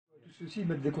These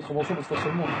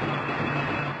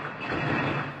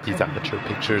amateur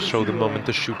pictures show the moment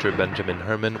the shooter Benjamin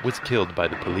Herman was killed by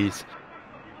the police,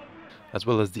 as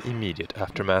well as the immediate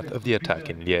aftermath of the attack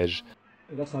in Liege.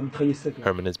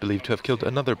 Herman is believed to have killed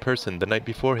another person the night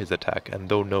before his attack, and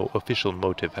though no official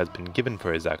motive has been given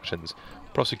for his actions,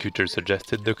 prosecutors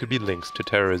suggested there could be links to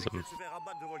terrorism.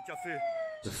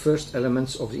 The first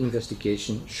elements of the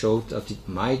investigation showed that it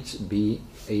might be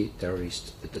a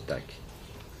terrorist attack.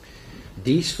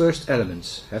 These first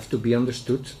elements have to be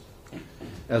understood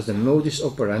as the modus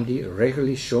operandi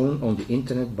regularly shown on the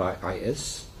internet by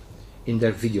IS in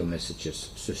their video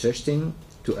messages, suggesting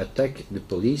to attack the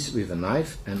police with a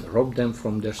knife and rob them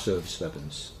from their service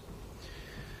weapons.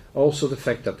 Also the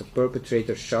fact that the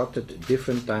perpetrator shouted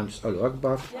different times Allahu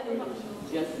Akbar.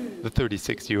 The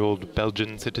 36-year-old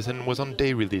Belgian citizen was on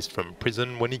day release from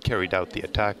prison when he carried out the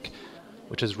attack,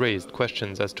 which has raised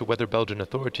questions as to whether Belgian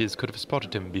authorities could have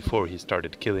spotted him before he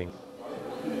started killing.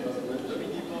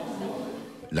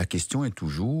 The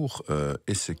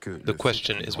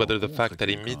question is whether the fact that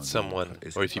he meets someone,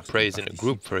 or if he prays in a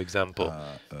group, for example,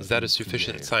 is that a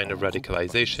sufficient sign of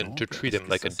radicalization to treat him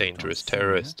like a dangerous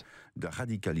terrorist? And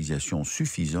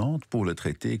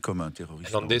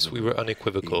on this we were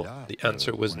unequivocal. The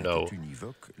answer was no.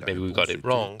 Maybe we got it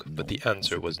wrong, but the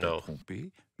answer was no.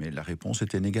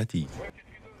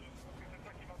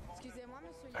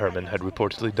 Herman had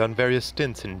reportedly done various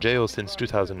stints in jail since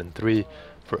 2003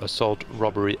 for assault,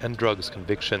 robbery and drugs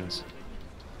convictions.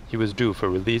 He was due for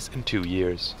release in 2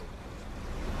 years.